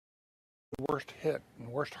worst hit and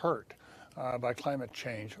worst hurt by climate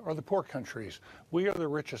change are the poor countries. We are the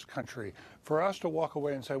richest country. For us to walk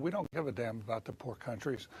away and say we don't give a damn about the poor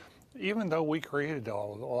countries, even though we created a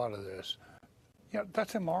lot of this,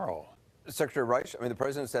 that's immoral. Secretary Reich, I mean, the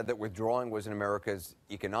president said that withdrawing was in America's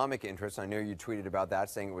economic interest. I know you tweeted about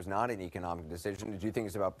that, saying it was not an economic decision. Did you think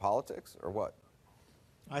it's about politics or what?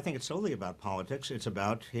 I think it's solely about politics. It's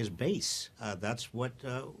about his base. That's what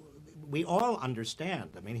we all understand.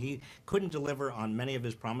 I mean, he couldn't deliver on many of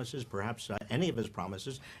his promises, perhaps any of his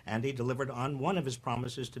promises, and he delivered on one of his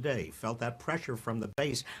promises today. He felt that pressure from the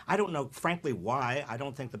base. I don't know, frankly, why. I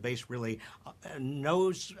don't think the base really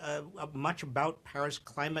knows much about Paris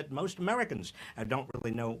climate. Most Americans don't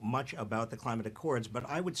really know much about the climate accords, but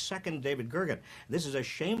I would second David Gergen. This is a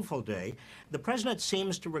shameful day. The president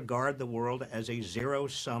seems to regard the world as a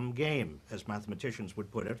zero-sum game, as mathematicians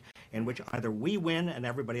would put it, in which either we win and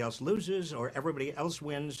everybody else loses, or everybody else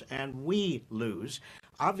wins and we lose.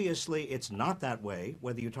 Obviously, it's not that way,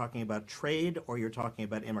 whether you're talking about trade or you're talking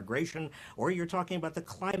about immigration or you're talking about the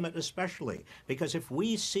climate especially. Because if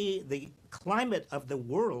we see the climate of the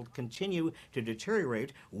world continue to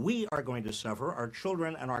deteriorate, we are going to suffer, our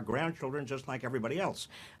children and our grandchildren, just like everybody else.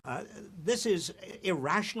 This is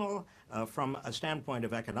irrational from a standpoint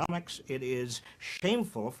of economics. It is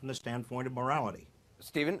shameful from the standpoint of morality.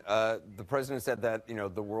 Stephen, the president said that,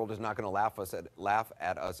 the world is not going to laugh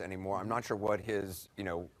at us anymore. I'm not sure what his,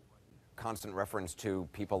 constant reference to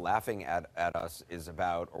people laughing at us is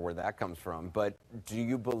about or where that comes from. But do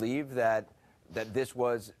you believe that this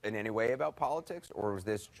was in any way about politics, or was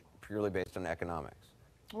this purely based on economics?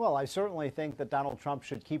 Well, I certainly think that Donald Trump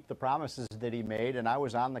should keep the promises that he made, and I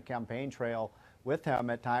was on the campaign trail with him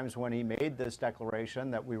at times when he made this declaration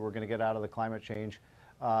that we were going to get out of the climate change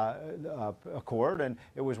accord, and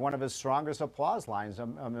it was one of his strongest applause lines.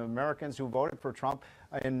 Americans who voted for Trump,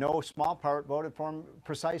 in no small part, voted for him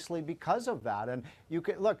precisely because of that. And you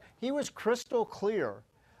can look; he was crystal clear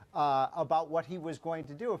about what he was going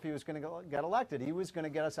to do if he was going to get elected. He was going to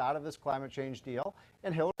get us out of this climate change deal,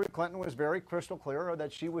 and Hillary Clinton was very crystal clear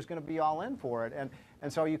that she was going to be all in for it.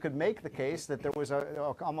 And so you could make the case that there was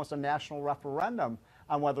almost a national referendum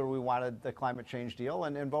on whether we wanted the climate change deal,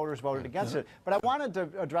 and voters voted against it. But I wanted to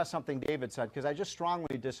address something David said, because I just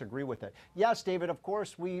strongly disagree with it. Yes, David, of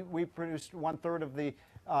course, we produced 1/3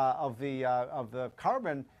 of the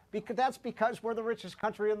carbon. That's because we're the richest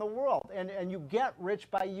country in the world, and you get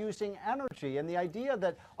rich by using energy. And the idea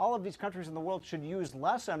that all of these countries in the world should use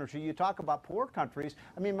less energy, you talk about poor countries.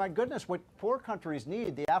 I mean, my goodness, what poor countries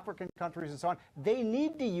need, the African countries and so on, they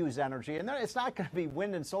need to use energy. And it's not going to be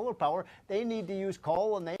wind and solar power. They need to use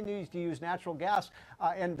coal, and they need to use natural gas.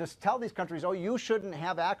 And to tell these countries, oh, you shouldn't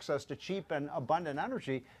have access to cheap and abundant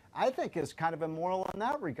energy, I think is kind of immoral in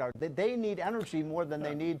that regard. They need energy more than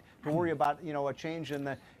they need to worry about, a change in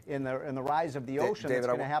the rise of the ocean that's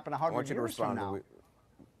going to happen 100 years from now.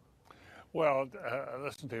 Well,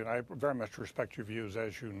 listen, David, I very much respect your views,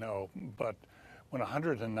 as you know, but when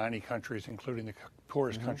 190 countries, including the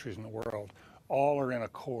poorest countries in the world, all are in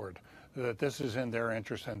accord that this is in their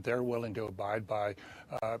interest and they're willing to abide by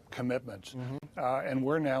commitments, and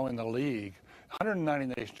we're now in the league,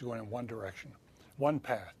 190 nations going in one direction, one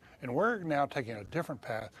path. And we're now taking a different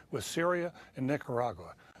path with Syria and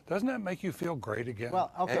Nicaragua. Doesn't that make you feel great again?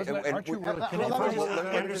 Well, okay. Aren't you really? I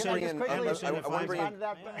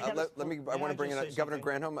want to bring in Governor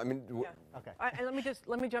Granholm. I mean, okay.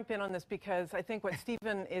 Let me jump in on this, because I think what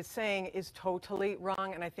Stephen is saying is totally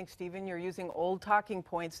wrong, and I think, Stephen, you're using old talking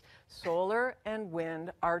points. Solar and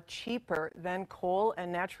wind are cheaper than coal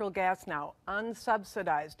and natural gas now,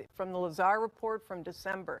 unsubsidized, from the Lazar report from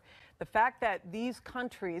December. The fact that these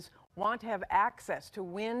countries want to have access to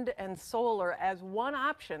wind and solar as one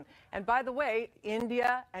option. And by the way,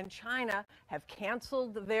 India and China have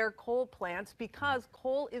canceled their coal plants because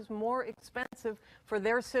coal is more expensive for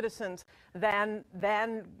their citizens than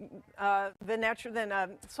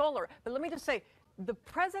solar. But let me just say, the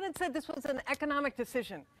president said this was an economic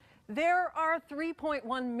decision. There are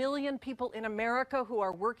 3.1 million people in America who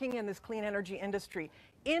are working in this clean energy industry.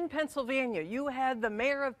 In Pennsylvania, you had the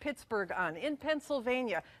mayor of Pittsburgh on. In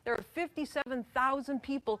Pennsylvania, there are 57,000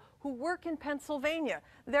 people who work in Pennsylvania.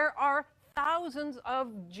 There are thousands of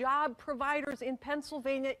job providers in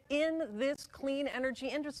Pennsylvania in this clean energy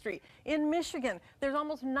industry. In Michigan, there's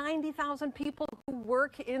almost 90,000 people who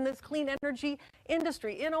work in this clean energy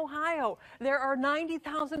industry. In Ohio, there are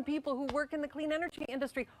 90,000 people who work in the clean energy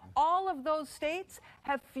industry. All of those states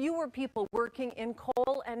have fewer people working in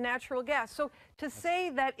coal and natural gas. So to say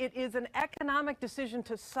that it is an economic decision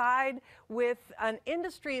to side with an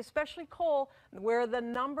industry, especially coal, where the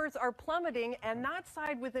numbers are plummeting, and not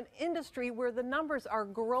side with an industry industry where the numbers are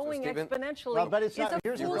growing Stephen- exponentially Well, but it's is not. a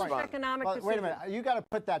Here's your foolish response. economic Well, decision. wait a minute. You got to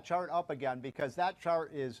put that chart up again because that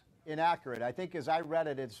chart is inaccurate. I think as I read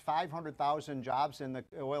it, it's 500,000 jobs in the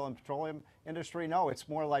oil and petroleum industry. No, it's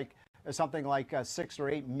more like something like 6 or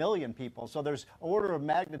 8 million people. So there's order of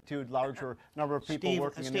magnitude larger number of people Steve,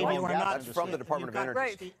 working in the Steve, oil you and are gas not. That's from the Department you've of got-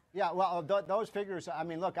 Energy. Right. Yeah, well, those figures, I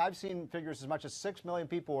mean, look, I've seen figures as much as 6 million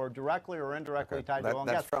people are directly or indirectly Okay, tied to oil and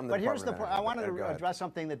that's gas. from the But here's the Department of point. I Energy, wanted but, to go ahead. address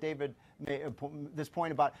something that David made, this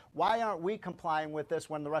point about why aren't we complying with this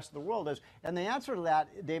when the rest of the world is? And the answer to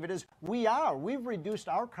that, David, is we are. We've reduced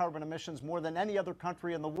our carbon emissions more than any other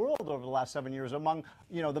country in the world over the last 7 years among,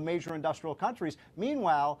 the major industrial countries.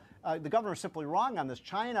 Meanwhile, the governor is simply wrong on this.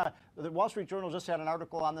 China, the Wall Street Journal just had an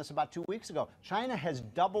article on this about 2 weeks ago. China has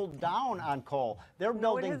doubled down on coal. They're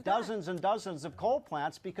No, it building has not. dozens and dozens of coal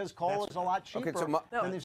plants because coal is a lot cheaper Okay, so my- than the